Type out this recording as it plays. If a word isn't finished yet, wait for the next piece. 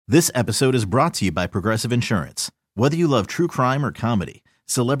This episode is brought to you by Progressive Insurance. Whether you love true crime or comedy,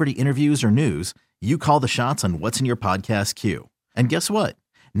 celebrity interviews or news, you call the shots on what's in your podcast queue. And guess what?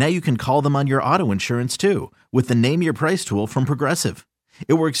 Now you can call them on your auto insurance too with the Name Your Price tool from Progressive.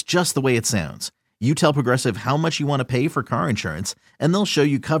 It works just the way it sounds. You tell Progressive how much you want to pay for car insurance, and they'll show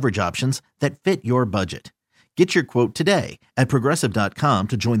you coverage options that fit your budget. Get your quote today at Progressive.com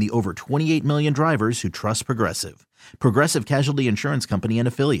to join the over 28 million drivers who trust Progressive. Progressive Casualty Insurance Company and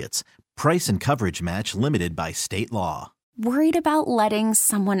Affiliates. Price and coverage match limited by state law. Worried about letting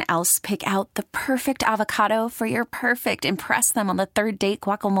someone else pick out the perfect avocado for your perfect impress them on the third date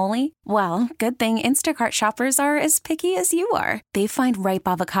guacamole? Well, good thing Instacart shoppers are as picky as you are. They find ripe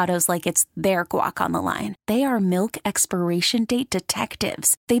avocados like it's their guac on the line. They are milk expiration date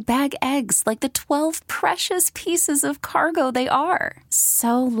detectives. They bag eggs like the 12 precious pieces of cargo they are.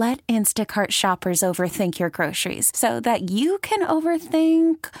 So let Instacart shoppers overthink your groceries so that you can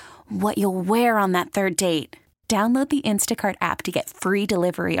overthink what you'll wear on that third date. Download the Instacart app to get free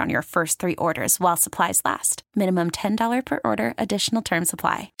delivery on your first 3 orders while supplies last. Minimum $10 per order. Additional terms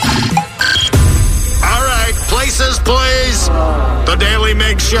apply. All right, places, please. The Daily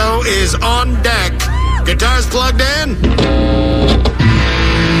Mix Show is on deck. Guitars plugged in.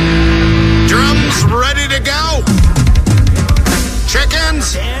 Drums ready to go.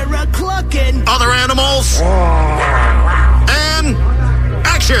 Chickens. They're clucking. Other animals. And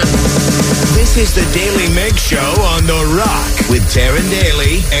action. This is the Daily Mix Show on The Rock with Taryn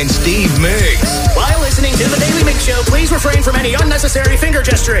Daly and Steve Miggs. While listening to the Daily Mix Show, please refrain from any unnecessary finger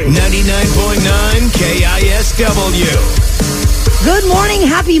gesturing. 99.9 KISW. Good morning.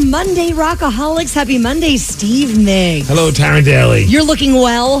 Happy Monday, Rockaholics. Happy Monday, Steve Miggs. Hello, Taryn Daly. You're looking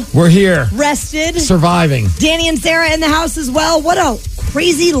well. We're here. Rested. Surviving. Danny and Sarah in the house as well. What a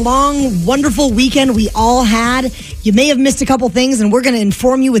crazy, long, wonderful weekend we all had. You may have missed a couple things, and we're going to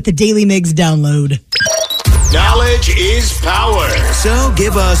inform you with the Daily Mix download. Knowledge is power. So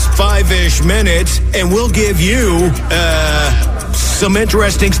give us 5-ish minutes, and we'll give you, some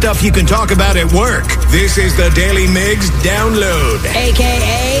interesting stuff you can talk about at work. This is the Daily Mix download.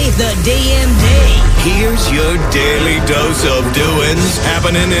 A.K.A. the DMD. Here's your daily dose of doings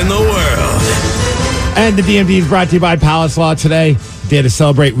happening in the world. And the DMD is brought to you by Palace Law today. Day to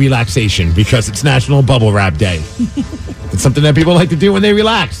celebrate relaxation because it's National Bubble Wrap Day. It's something that people like to do when they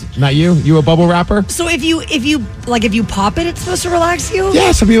relax. Not you? You a bubble wrapper? So if you pop it, it's supposed to relax you?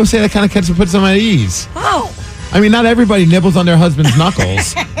 Yeah, some people say that kind of puts them at ease. Oh. I mean, not everybody nibbles on their husband's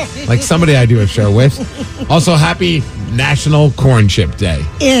knuckles, like somebody I do a show with. Also, happy National Corn Chip Day.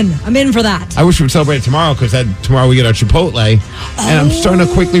 I'm in for that. I wish we would celebrate it tomorrow because tomorrow we get our Chipotle. And I'm starting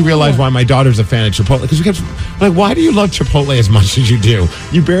to quickly realize why my daughter's a fan of Chipotle. Because we kept like, why do you love Chipotle as much as you do?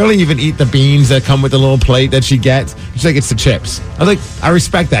 You barely even eat the beans that come with the little plate that she gets. She's like, it's the chips. I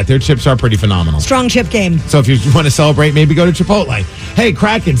respect that. Their chips are pretty phenomenal. Strong chip game. So if you want to celebrate, maybe go to Chipotle. Hey,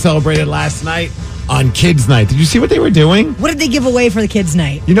 Kraken celebrated last night on Kids Night. Did you see what they were doing? What did they give away for the Kids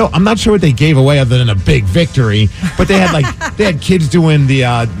Night? You know, I'm not sure what they gave away other than a big victory, but they had they had kids doing they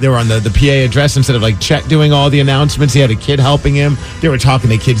were on the PA address instead of Chet doing all the announcements. He had a kid helping him. They were talking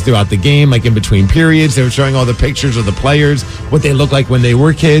to kids throughout the game, in between periods. They were showing all the pictures of the players, what they looked like when they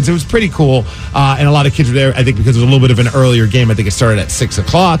were kids. It was pretty cool. And a lot of kids were there, I think, because it was a little bit of an earlier game. I think it started at 6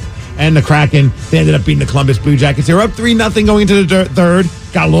 o'clock. And the Kraken, they ended up beating the Columbus Blue Jackets. They were up 3-0 going into the third.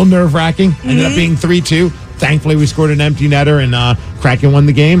 Got a little nerve-wracking. Ended up being 3-2. Thankfully, we scored an empty netter, and Kraken won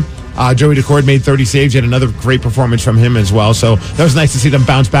the game. Joey Decord made 30 saves. You had another great performance from him as well. So that was nice to see them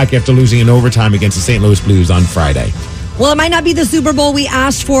bounce back after losing in overtime against the St. Louis Blues on Friday. Well, it might not be the Super Bowl we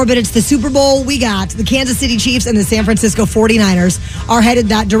asked for, but it's the Super Bowl we got. The Kansas City Chiefs and the San Francisco 49ers are headed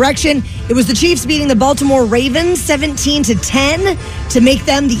that direction. It was the Chiefs beating the Baltimore Ravens 17-10 to make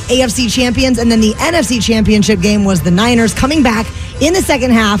them the AFC champions. And then the NFC championship game was the Niners coming back in the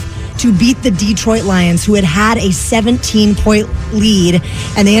second half to beat the Detroit Lions, who had a 17-point lead,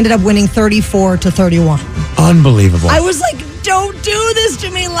 and they ended up winning 34-31. Unbelievable. I was like, don't do this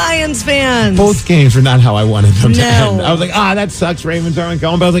to me, Lions fans. Both games were not how I wanted them to end. I was like, that sucks. Ravens aren't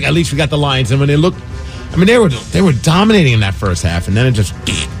going. But I was like, at least we got the Lions. And when they looked, they were dominating in that first half, and then it just...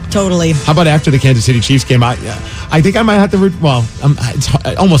 Totally. How about after the Kansas City Chiefs game? I think I might have to root... Well,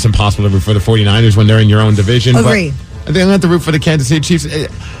 it's almost impossible to root for the 49ers when they're in your own division. Agree. But I think I'm going to have to root for the Kansas City Chiefs.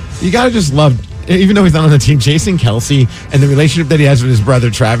 You got to just love... Even though he's not on the team, Jason Kelce and the relationship that he has with his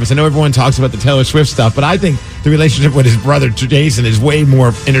brother Travis. I know everyone talks about the Taylor Swift stuff, but I think the relationship with his brother Jason is way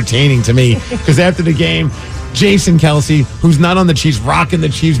more entertaining to me. Because after the game, Jason Kelce, who's not on the Chiefs, rocking the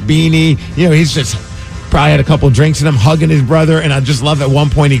Chiefs beanie, he's just probably had a couple drinks and him hugging his brother. And I just love at one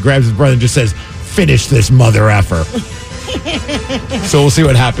point he grabs his brother and just says, "Finish this mother effer." So we'll see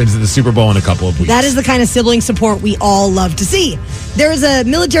what happens in the Super Bowl in a couple of weeks. That is the kind of sibling support we all love to see. There's a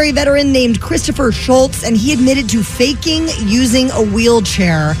military veteran named Christopher Schultz, and he admitted to faking using a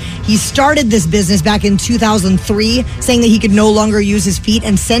wheelchair. He started this business back in 2003, saying that he could no longer use his feet,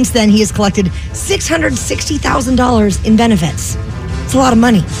 and since then he has collected $660,000 in benefits. It's a lot of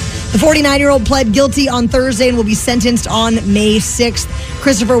money. The 49-year-old pled guilty on Thursday and will be sentenced on May 6th.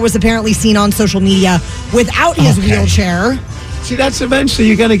 Christopher was apparently seen on social media without his wheelchair. See, that's eventually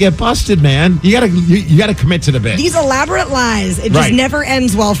you're going to get busted, man. You gotta commit to the bit. These elaborate lies, it just never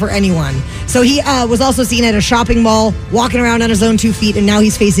ends well for anyone. So he was also seen at a shopping mall, walking around on his own 2 feet, and now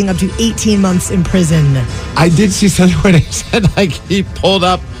he's facing up to 18 months in prison. I did see something where they said, like, he pulled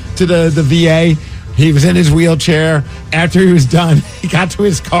up to the VA. He was in his wheelchair. After he was done, he got to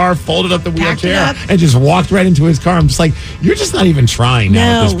his car, folded up the wheelchair, and just walked right into his car. I'm just like, you're just not even trying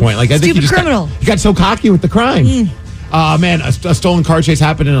now at this point. Like, I think you got so cocky with the crime. Man, a stolen car chase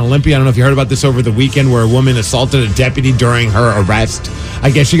happened in Olympia. I don't know if you heard about this over the weekend, where a woman assaulted a deputy during her arrest.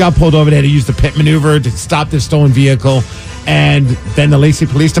 I guess she got pulled over. They had to use the pit maneuver to stop this stolen vehicle. And then the Lacey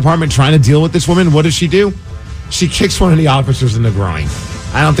Police Department trying to deal with this woman. What does she do? She kicks one of the officers in the groin.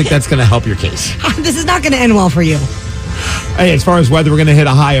 I don't think that's going to help your case. This is not going to end well for you. Hey, as far as weather, we're going to hit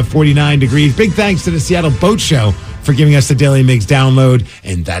a high of 49 degrees. Big thanks to the Seattle Boat Show for giving us the Daily Mix download.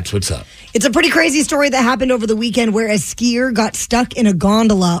 And that's what's up. It's a pretty crazy story that happened over the weekend where a skier got stuck in a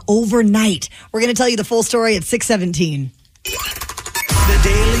gondola overnight. We're going to tell you the full story at 6:17. The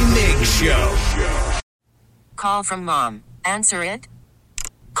Daily Mix Show. Call from mom. Answer it.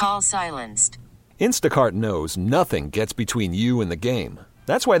 Call silenced. Instacart knows nothing gets between you and the game.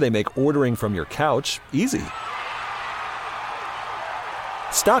 That's why they make ordering from your couch easy.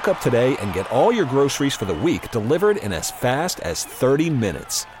 Stock up today and get all your groceries for the week delivered in as fast as 30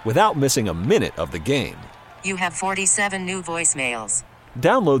 minutes without missing a minute of the game. You have 47 new voicemails.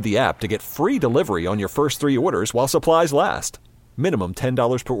 Download the app to get free delivery on your first 3 orders while supplies last. Minimum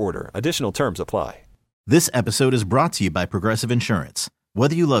 $10 per order. Additional terms apply. This episode is brought to you by Progressive Insurance.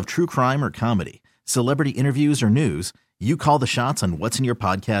 Whether you love true crime or comedy, celebrity interviews or news, you call the shots on what's in your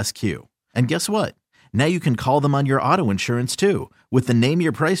podcast queue. And guess what? Now you can call them on your auto insurance too with the Name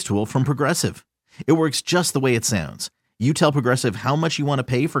Your Price tool from Progressive. It works just the way it sounds. You tell Progressive how much you want to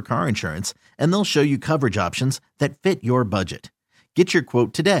pay for car insurance, and they'll show you coverage options that fit your budget. Get your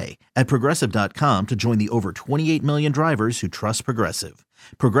quote today at Progressive.com to join the over 28 million drivers who trust Progressive.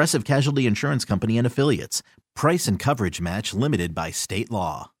 Progressive Casualty Insurance Company and Affiliates. Price and coverage match limited by state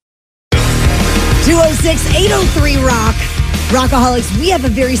law. 206-803-ROCK. Rockaholics, we have a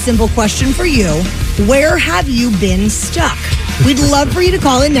very simple question for you. Where have you been stuck? We'd love for you to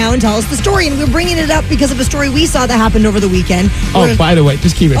call in now and tell us the story. And we're bringing it up because of a story we saw that happened over the weekend. Oh, by the way,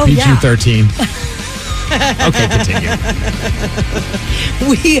 just keep it PG-13. Okay, continue.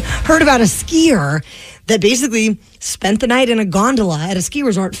 We heard about a skier that basically spent the night in a gondola at a ski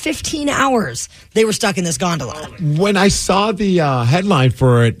resort. 15 hours they were stuck in this gondola. When I saw the headline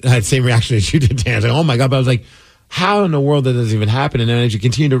for it, I had the same reaction as you did, Dan. I was like, oh my God. But I was like, how in the world did this even happen? And then as you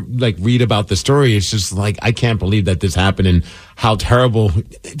continue to read about the story, it's just like, I can't believe that this happened, and how terrible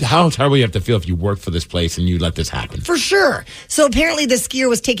you have to feel if you work for this place and you let this happen. For sure. So apparently the skier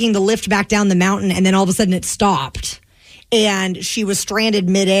was taking the lift back down the mountain, and then all of a sudden it stopped. And she was stranded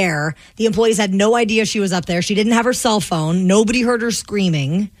midair. The employees had no idea she was up there. She didn't have her cell phone. Nobody heard her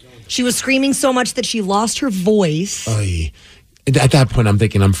screaming. She was screaming so much that she lost her voice. Oy. At that point, I'm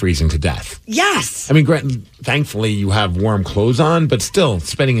thinking I'm freezing to death. Yes. I mean, thankfully you have warm clothes on, but still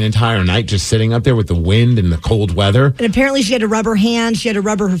spending an entire night just sitting up there with the wind and the cold weather. And apparently she had to rub her hands. She had to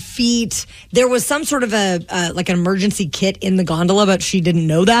rub her feet. There was some sort of an emergency kit in the gondola, but she didn't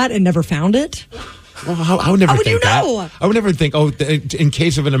know that and never found it. Well, I would never think that. Know? I would never think, in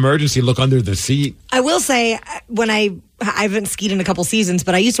case of an emergency, look under the seat. I will say, when I haven't skied in a couple seasons,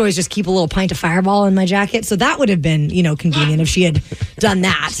 but I used to always just keep a little pint of Fireball in my jacket. So that would have been, convenient if she had done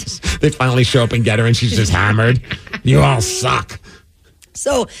that. They finally show up and get her, and she's just hammered. You all suck.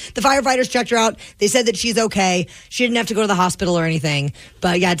 So the firefighters checked her out. They said that she's okay. She didn't have to go to the hospital or anything.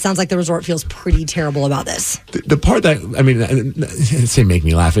 But yeah, it sounds like the resort feels pretty terrible about this. The part that, say make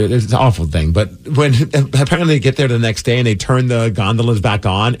me laugh, it's an awful thing. But when apparently they get there the next day and they turn the gondolas back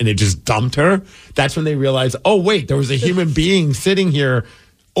on and it just dumped her, that's when they realize, oh, wait, there was a human being sitting here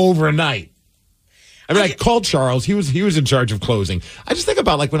overnight. I called Charles. He was in charge of closing. I just think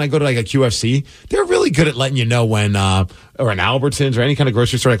about when I go to a QFC, they're really good at letting you know when, or an Albertsons or any kind of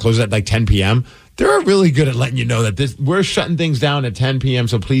grocery store that closes at 10 p.m. They're really good at letting you know that we're shutting things down at 10 p.m.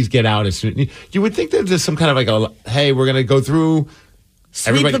 So please get out as soon. You would think that there's some kind of hey, we're going to go through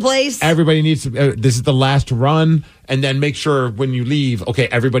Sweep the place. Everybody needs to. This is the last run, and then make sure when you leave, okay,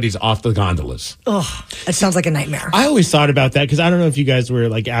 everybody's off the gondolas. Oh, it sounds like a nightmare. I always thought about that because I don't know if you guys were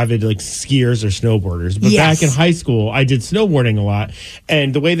like avid like skiers or snowboarders, but Yes. back in high school, I did snowboarding a lot,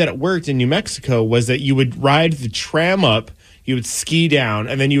 and the way that it worked in New Mexico was that you would ride the tram up. You would ski down,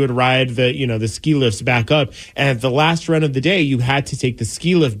 and then you would ride the ski lifts back up. And at the last run of the day, you had to take the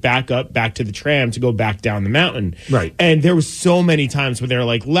ski lift back to the tram to go back down the mountain. Right. And there was so many times when they were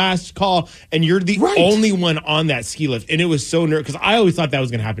like, last call, and you're the only one on that ski lift. And it was so nervous because I always thought that was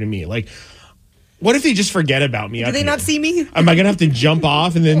going to happen to me. Like, what if they just forget about me? Do they not see me? Am I going to have to jump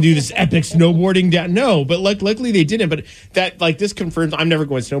off and then do this epic snowboarding down? No, but luckily they didn't. But this confirms I'm never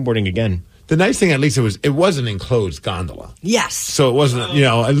going snowboarding again. The nice thing, at least, it was an enclosed gondola. Yes. So it wasn't,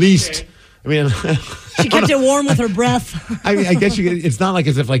 at least. I mean, She kept it warm with her breath. I mean, I guess it's not like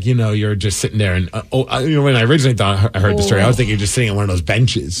as if you're just sitting there and when I originally thought I heard the story, I was thinking you're just sitting on one of those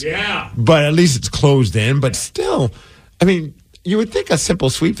benches. Yeah. But at least it's closed in. But still, I mean, you would think a simple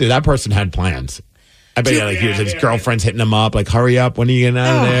sweep through. That person had plans. I bet his girlfriend's hitting him up, like, hurry up, when are you getting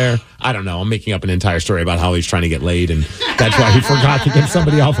out of there? I don't know. I'm making up an entire story about how he's trying to get laid, and that's why he forgot to get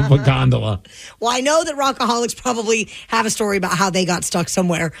somebody off of a gondola. Well, I know that Rockaholics probably have a story about how they got stuck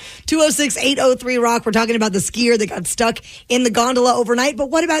somewhere. 206-803-ROCK. We're talking about the skier that got stuck in the gondola overnight. But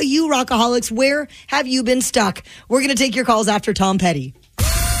what about you, Rockaholics? Where have you been stuck? We're going to take your calls after Tom Petty.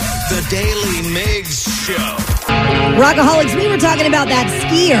 The Daily Migs Show. Rockaholics, we were talking about that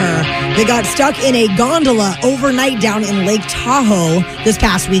skier that got stuck in a gondola overnight down in Lake Tahoe this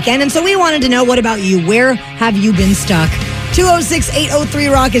past weekend. And so we wanted to know, what about you? Where have you been stuck?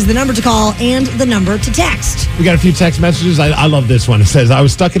 206-803-ROCK is the number to call and the number to text. We got a few text messages. I love this one. It says, I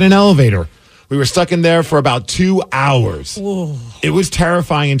was stuck in an elevator. We were stuck in there for about 2 hours. Whoa. It was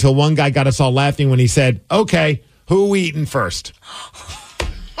terrifying until one guy got us all laughing when he said, okay, who are we eating first?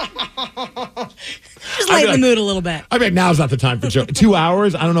 Just lighten the mood a little bit. I mean, now's not the time for joke. 2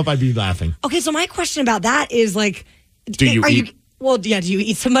 hours? I don't know if I'd be laughing. Okay, so my question about that is like, do you eat? Do you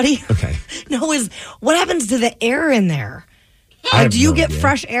eat somebody? Okay. No, what happens to the air in there? Do you get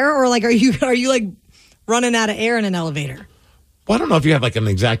fresh air, or like are you like running out of air in an elevator? Well, I don't know if you have like an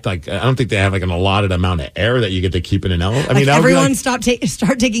exact I don't think they have like an allotted amount of air that you get to keep in an elevator. I mean, everyone start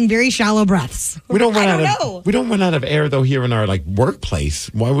taking very shallow breaths. We don't run out of air though here in our like workplace.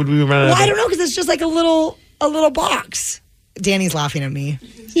 Why would we run out of air? I don't know, because it's just like a little box. Danny's laughing at me.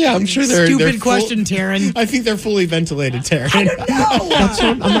 Yeah, I'm sure they're stupid question, Taryn. I think they're fully ventilated, Taryn. I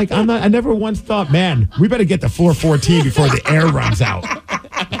don't know. I never once thought, man, we better get to floor 14 before the air runs out.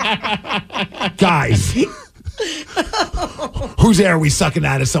 Guys. Whose air are we sucking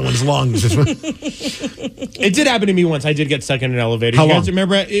out of someone's lungs? It did happen to me once. I did get stuck in an elevator. How you guys long?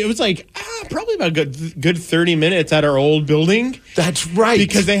 remember? It was like probably about good 30 minutes at our old building. That's right.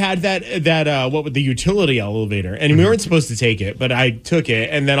 Because they had the utility elevator, and we weren't supposed to take it, but I took it,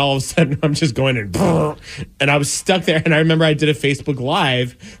 and then all of a sudden I'm just going and I was stuck there. And I remember I did a Facebook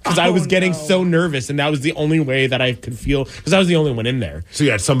Live because I was getting so nervous, and that was the only way that I could feel, because I was the only one in there. So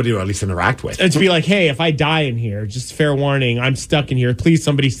you had somebody to at least interact with. And to be like, hey, if I die in here, just fair warning, I'm stuck in here. Please,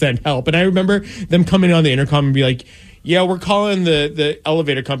 somebody send help. And I remember them coming on the intercom and be like, yeah, we're calling the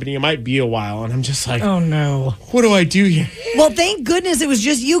elevator company. It might be a while. And I'm just like, oh, no. What do I do here? Well, thank goodness it was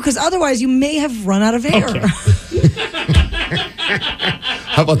just you, because otherwise you may have run out of air. Okay.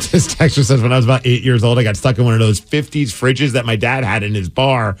 How about this texter says, when I was about 8 years old, I got stuck in one of those 50s fridges that my dad had in his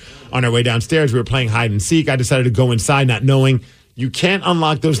bar. On our way downstairs, we were playing hide and seek. I decided to go inside not knowing you can't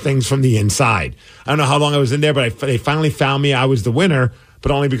unlock those things from the inside. I don't know how long I was in there, but they finally found me. I was the winner,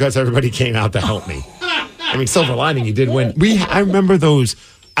 but only because everybody came out to help me. I mean, silver lining, you did win. I remember those.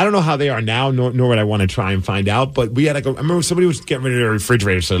 I don't know how they are now, nor would I want to try and find out. But we had I remember somebody was getting rid of their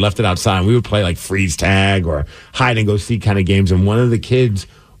refrigerator, so they left it outside. And we would play like freeze tag or hide and go seek kind of games. And one of the kids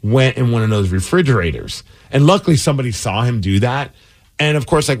went in one of those refrigerators. And luckily somebody saw him do that. And of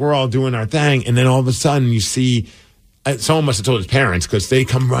course, like, we're all doing our thing. And then all of a sudden you see, someone must have told his parents, because they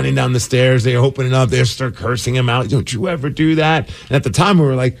come running down the stairs. They open it up. They start cursing him out. Don't you ever do that? And at the time we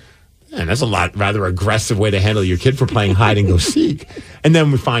were like, man, that's a rather aggressive way to handle your kid for playing hide and go seek. And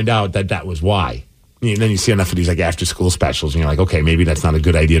then we find out that was why. And then you see enough of these like after school specials, and you're like, okay, maybe that's not a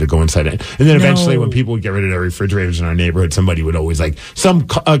good idea to go inside it. And then eventually, when people would get rid of their refrigerators in our neighborhood, somebody would always some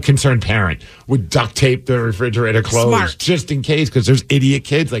concerned parent would duct tape their refrigerator closed just in case, because there's idiot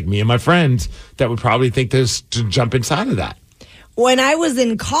kids like me and my friends that would probably think to jump inside of that. When I was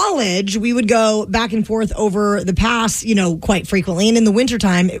in college, we would go back and forth over the pass, quite frequently. And in the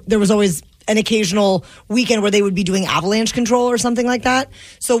wintertime, there was always an occasional weekend where they would be doing avalanche control or something like that.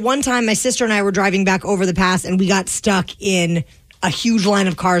 So one time, my sister and I were driving back over the pass, and we got stuck in a huge line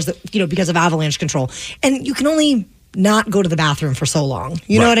of cars that, because of avalanche control. And you can only not go to the bathroom for so long.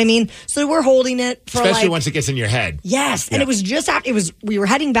 You know what I mean? So we're holding it for especially once it gets in your head. Yes. And it was just after we were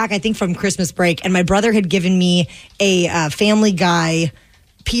heading back, I think, from Christmas break, and my brother had given me a Family Guy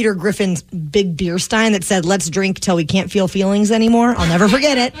Peter Griffin's big beer stein that said, "Let's drink till we can't feel feelings anymore." I'll never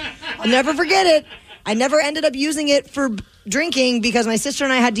forget it. I never ended up using it for drinking because my sister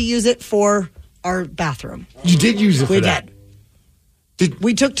and I had to use it for our bathroom. You did use it for that?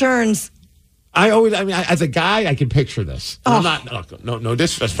 We took turns. As a guy, I can picture this. I'm not, no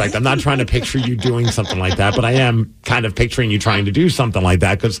disrespect. I'm not trying to picture you doing something like that, but I am kind of picturing you trying to do something like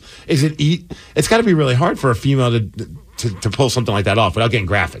that because it's got to be really hard for a female to pull something like that off without getting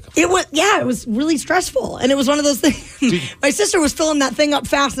graphic. It was really stressful, and it was one of those things. My sister was filling that thing up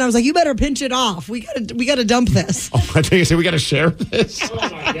fast, and I was like, "You better pinch it off. We got to dump this." Oh, I think you said we got to share this. Oh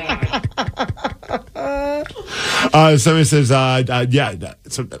my God. Somebody says,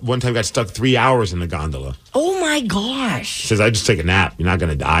 So one time got stuck 3 hours in the gondola. Oh my gosh! Says I just take a nap. You're not going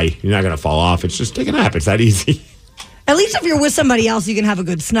to die. You're not going to fall off. It's just take a nap. It's that easy. At least if you're with somebody else, you can have a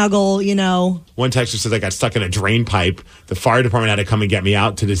good snuggle, One texter says I got stuck in a drain pipe. The fire department had to come and get me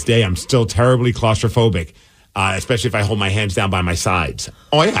out. To this day, I'm still terribly claustrophobic, especially if I hold my hands down by my sides.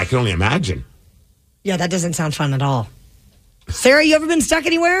 Oh, yeah, I can only imagine. Yeah, that doesn't sound fun at all. Sarah, you ever been stuck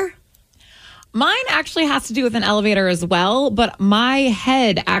anywhere? Mine actually has to do with an elevator as well, but my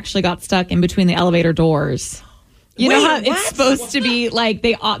head actually got stuck in between the elevator doors. You know how it's supposed to be like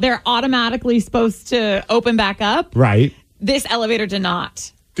they're automatically supposed to open back up? Right. This elevator did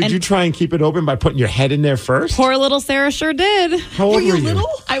not. Did you try and keep it open by putting your head in there first? Poor little Sarah sure did. How old were you? Little?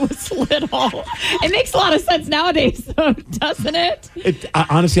 I was little. It makes a lot of sense nowadays, though, doesn't it?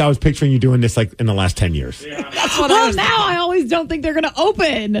 Honestly, I was picturing you doing this like in the last 10 years. Yeah. That's what I always don't think they're going to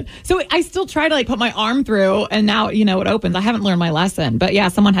open. So I still try to put my arm through, and now, it opens. I haven't learned my lesson. But yeah,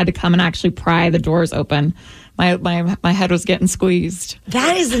 someone had to come and actually pry the doors open. My head was getting squeezed.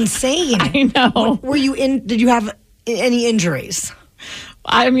 That is insane. I know. Did you have any injuries?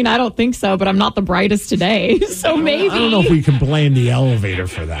 I don't think so, but I'm not the brightest today. So maybe. I don't know if we can blame the elevator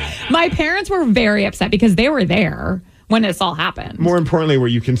for that. My parents were very upset because they were there when this all happened. More importantly, were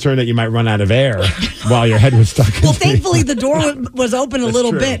you concerned that you might run out of air while your head was stuck in Well, thankfully, the door was open a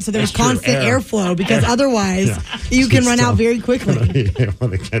little bit, so there was constant airflow, because otherwise you can run out very quickly. You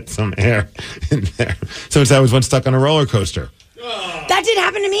want to get some air in there. So I was once stuck on a roller coaster. That did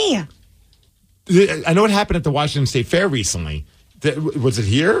happen to me. I know it happened at the Washington State Fair recently. Was it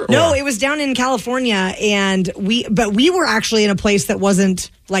here? No, it was down in California, and we were actually in a place that wasn't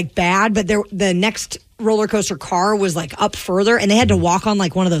bad, but the next roller coaster car was up further, and they had to walk on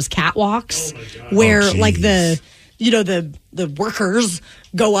one of those catwalks where the workers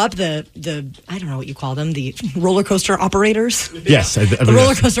go up the I don't know what you call them, the roller coaster operators. Yes, the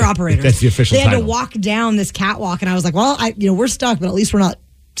roller coaster operators. That's the official title. They had to walk down this catwalk, and I was like, well, we're stuck, but at least we're not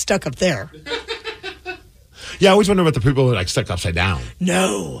stuck up there. Yeah, I always wonder about the people who are stuck upside down.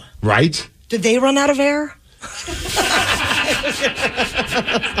 No. Right? Did they run out of air?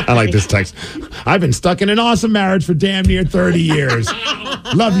 I like this text. I've been stuck in an awesome marriage for damn near 30 years.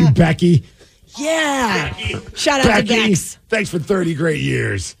 Love you, Becky. Yeah. Shout out Becky, to Bex. Thanks for 30 great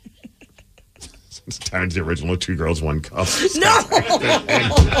years. It's Taryn's the original 2 Girls, 1 Cup. No.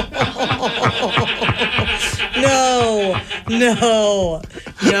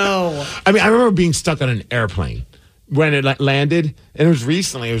 No. I remember being stuck on an airplane when it landed, and it was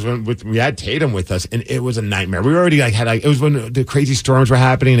recently. It was when we had Tatum with us, and it was a nightmare. We already it was when the crazy storms were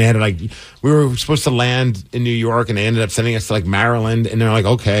happening. They had we were supposed to land in New York, and they ended up sending us to Maryland. And they're like,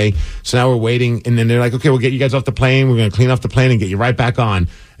 okay, so now we're waiting, and then they're like, okay, we'll get you guys off the plane. We're going to clean off the plane and get you right back on.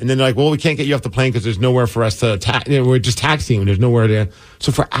 And then they're like, well, we can't get you off the plane because there's nowhere for us to we're just taxiing, and there's nowhere to.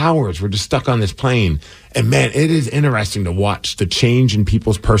 So for hours, we're just stuck on this plane. And man, it is interesting to watch the change in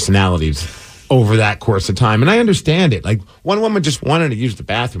people's personalities over that course of time. And I understand it. One woman just wanted to use the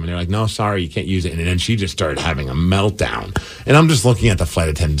bathroom, and they're like, no, sorry, you can't use it. And then she just started having a meltdown. And I'm just looking at the flight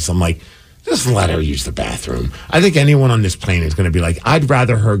attendants. I'm like, just let her use the bathroom. I think anyone on this plane is going to be like, I'd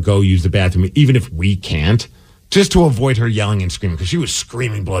rather her go use the bathroom, even if we can't, just to avoid her yelling and screaming, because she was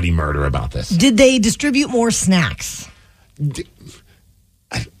screaming bloody murder about this. Did they distribute more snacks?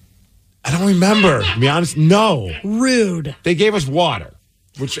 I don't remember. To be honest, no. Rude. They gave us water.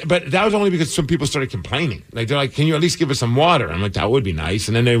 But that was only because some people started complaining. Like, they're like, can you at least give us some water? I'm like, that would be nice.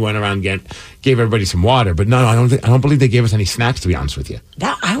 And then they went around and gave everybody some water. But no, I don't believe they gave us any snacks, to be honest with you.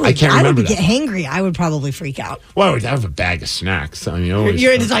 I can't remember that. Get hangry. I would probably freak out. Well, I would have a bag of snacks. I mean,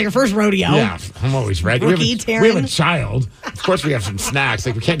 it's not your first rodeo. Yeah, I'm always ready. We have a child. Of course we have some snacks.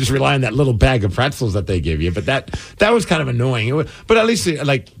 Like, we can't just rely on that little bag of pretzels that they give you. But that was kind of annoying. But at least,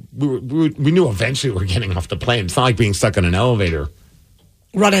 like, we knew eventually we were getting off the plane. It's not like being stuck in an elevator.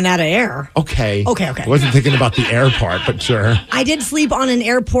 Running out of air. Okay. Wasn't thinking about the air part, but sure. I did sleep on an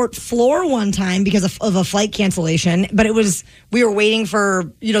airport floor one time because of a flight cancellation, but we were waiting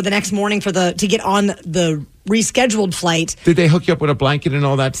for, the next morning to get on the rescheduled flight. Did they hook you up with a blanket and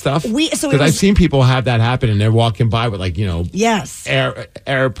all that stuff? Because I've seen people have that happen, and they're walking by with, like, yes,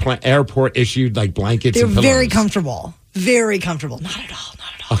 airport issued, like, blankets. They're and pillows. very comfortable. Very comfortable. Not at all.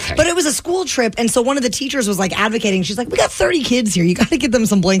 Okay. But it was a school trip, and so one of the teachers was, like, advocating. She's like, we got 30 kids here. You got to get them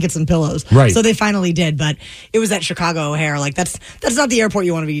some blankets and pillows. Right. So they finally did, but it was at Chicago O'Hare. Like, that's not the airport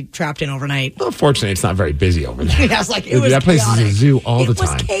you want to be trapped in overnight. Well, fortunately, it's not very busy over there. Yeah, it was that place chaotic. is a zoo all the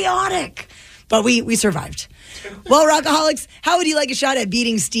time. It was chaotic. But we survived. Well, Rockaholics, how would you like a shot at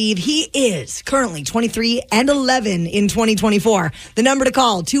beating Steve? He is currently 23-11 in 2024. The number to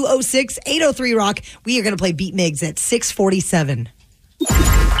call, 206-803-ROCK. We are going to play Beat Migs at 6:47.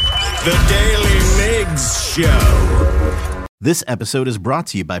 The Daily Migs Show. This episode is brought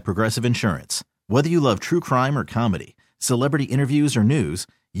to you by Progressive Insurance. Whether you love true crime or comedy, celebrity interviews or news,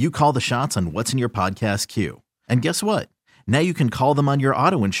 you call the shots on what's in your podcast queue. And guess what? Now you can call them on your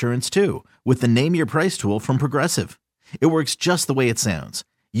auto insurance too with the Name Your Price tool from Progressive. It works just the way it sounds.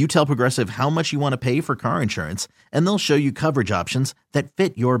 You tell Progressive how much you want to pay for car insurance, and they'll show you coverage options that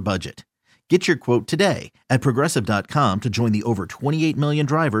fit your budget. Get your quote today at Progressive.com to join the over 28 million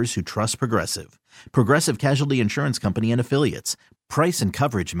drivers who trust Progressive. Progressive Casualty Insurance Company and Affiliates. Price and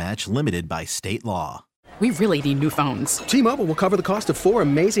coverage match limited by state law. We really need new phones. T-Mobile will cover the cost of 4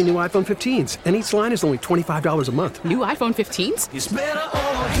 amazing new iPhone 15s, and each line is only $25 a month. New iPhone 15s? It's better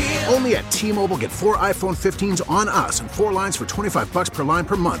over here. Only at T-Mobile, get 4 iPhone 15s on us and 4 lines for $25 per line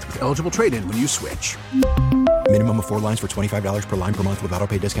per month with eligible trade-in when you switch. Minimum of 4 lines for $25 per line per month with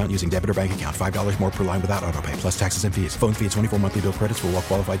autopay discount using debit or bank account. $5 more per line without autopay, plus taxes and fees. Phone fee at 24 monthly bill credits for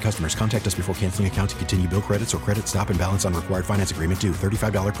well-qualified customers. Contact us before canceling account to continue bill credits or credit stop and balance on required finance agreement due.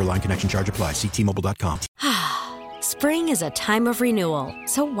 $35 per line connection charge applies. See T-Mobile.com. Spring is a time of renewal,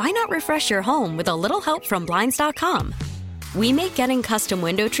 so why not refresh your home with a little help from Blinds.com? We make getting custom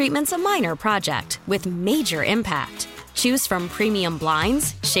window treatments a minor project with major impact. Choose from premium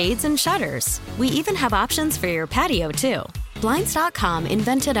blinds, shades, and shutters. We even have options for your patio, too. Blinds.com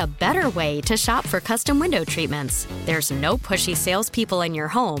invented a better way to shop for custom window treatments. There's no pushy salespeople in your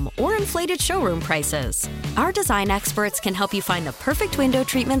home or inflated showroom prices. Our design experts can help you find the perfect window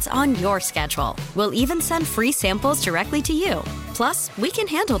treatments on your schedule. We'll even send free samples directly to you. Plus, we can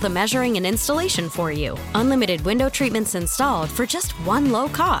handle the measuring and installation for you. Unlimited window treatments installed for just one low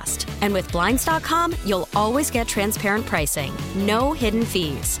cost. And with Blinds.com, you'll always get transparent pricing. No hidden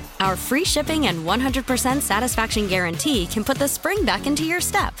fees. Our free shipping and 100% satisfaction guarantee can put the spring back into your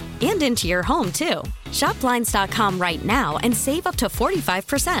step and into your home, too. Shop Blinds.com right now and save up to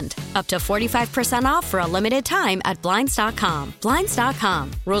 45%. Up to 45% off for a limited time at Blinds.com.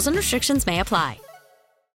 Blinds.com. Rules and restrictions may apply.